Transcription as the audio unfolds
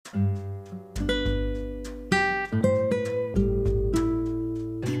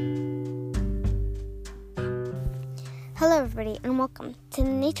everybody, and welcome to the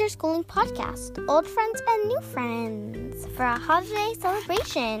Nature Schooling Podcast, old friends and new friends, for a holiday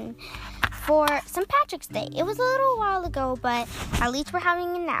celebration for St. Patrick's Day. It was a little while ago, but at least we're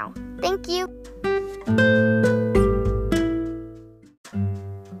having it now. Thank you.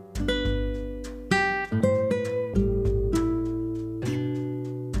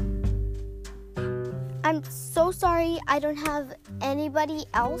 I'm so sorry I don't have anybody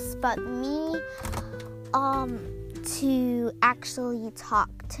else but me to actually talk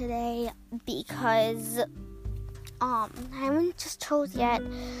today because I haven't just chose yet,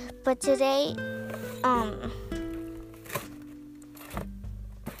 but today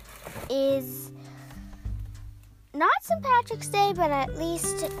is not St. Patrick's Day, but at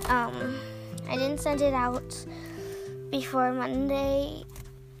least I didn't send it out before Monday,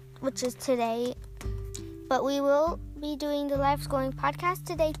 which is today. But we will be doing the Life Schooling podcast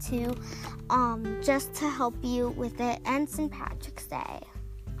today too, just to help you with it and St. Patrick's Day.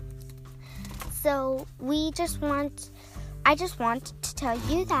 So I just want to tell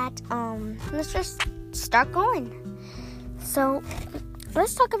you that let's just start going. So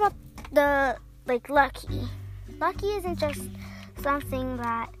let's talk about the lucky. Lucky isn't just something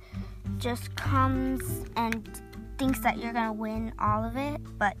that just comes and thinks that you're gonna win all of it,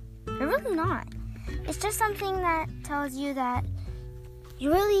 but you're really not. It's just something that tells you that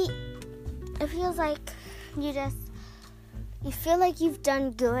it feels like you feel like you've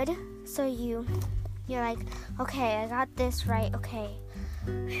done good, so you're like, okay, I got this right, okay,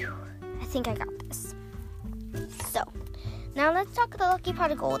 whew, I think I got this. So, now let's talk the lucky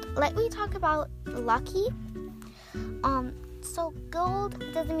pot of gold. Let me talk about lucky. So gold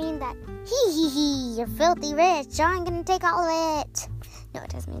doesn't mean that, you're filthy rich, I'm gonna take all of it. No, it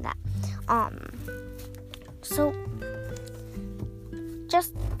doesn't mean that. So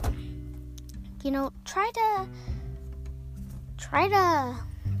just, try to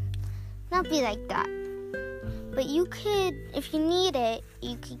not be like that. But you could, if you need it,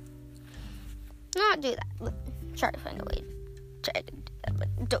 you could not do that. But try to find a way. Try to do that, but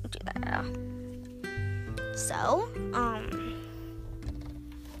don't do that at all. So,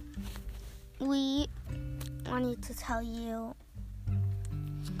 we wanted to tell you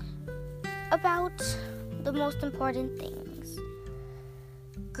about the most important things.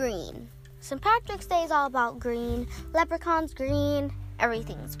 Green. St. Patrick's Day is all about green. Leprechauns green.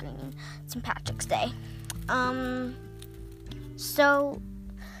 Everything's green. St. Patrick's Day. So,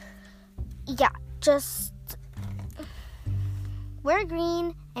 yeah, just wear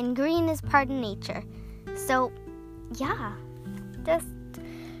green, and green is part of nature. So, yeah, just,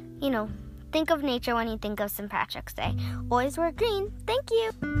 think of nature when you think of St. Patrick's Day. Always wear green. Thank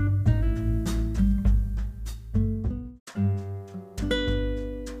you.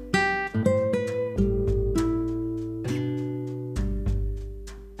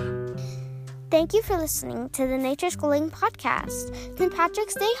 Thank you for listening to the Nature Schooling Podcast, St.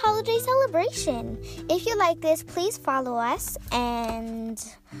 Patrick's Day holiday celebration. If you like this, please follow us, and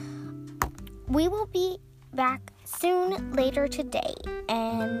we will be back soon later today.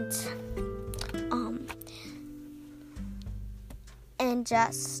 And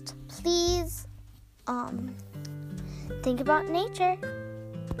just please think about nature.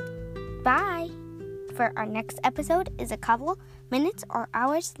 Bye. For our next episode is a couple minutes or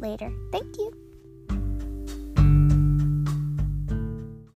hours later. Thank you.